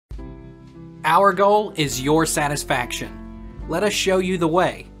Our goal is your satisfaction. Let us show you the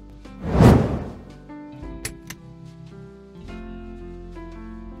way.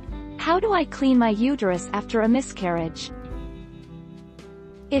 How do I clean my uterus after a miscarriage?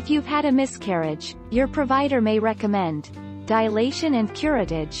 If you've had a miscarriage, your provider may recommend dilation and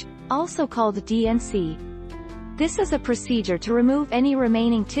curettage, also called D&C. This is a procedure to remove any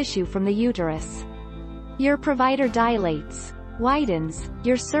remaining tissue from the uterus. Your provider dilates, widens,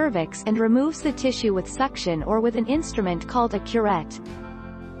 your cervix and removes the tissue with suction or with an instrument called a curette.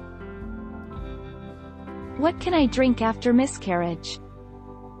 What can I drink after miscarriage?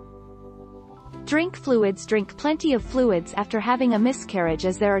 Drink fluids. Drink plenty of fluids after having a miscarriage,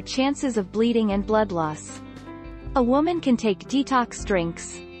 as there are chances of bleeding and blood loss. A woman can take detox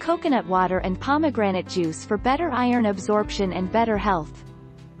drinks, coconut water and pomegranate juice for better iron absorption and better health.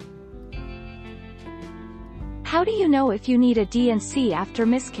 How do you know if you need a D&C after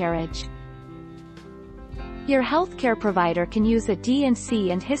miscarriage? Your healthcare provider can use a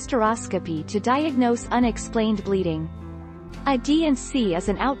D&C and hysteroscopy to diagnose unexplained bleeding. A D&C is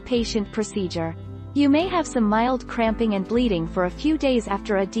an outpatient procedure. You may have some mild cramping and bleeding for a few days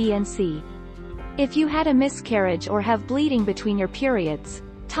after a D&C. If you had a miscarriage or have bleeding between your periods,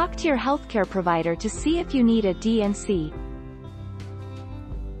 talk to your healthcare provider to see if you need a D&C.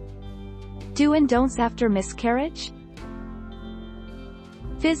 Do and don'ts after miscarriage?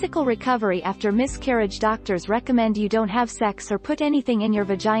 Physical recovery after miscarriage. Doctors recommend you don't have sex or put anything in your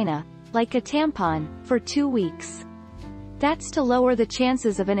vagina, like a tampon, for 2 weeks. That's to lower the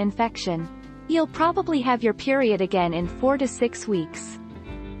chances of an infection. You'll probably have your period again in 4 to 6 weeks.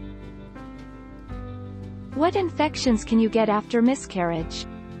 What infections can you get after miscarriage?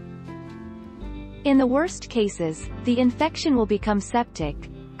 In the worst cases, the infection will become septic,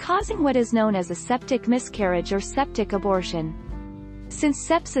 causing what is known as a septic miscarriage or septic abortion. Since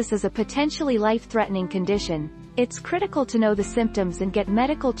sepsis is a potentially life-threatening condition, it's critical to know the symptoms and get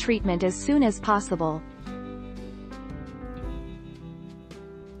medical treatment as soon as possible.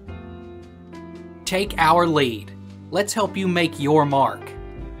 Take our lead. Let's help you make your mark.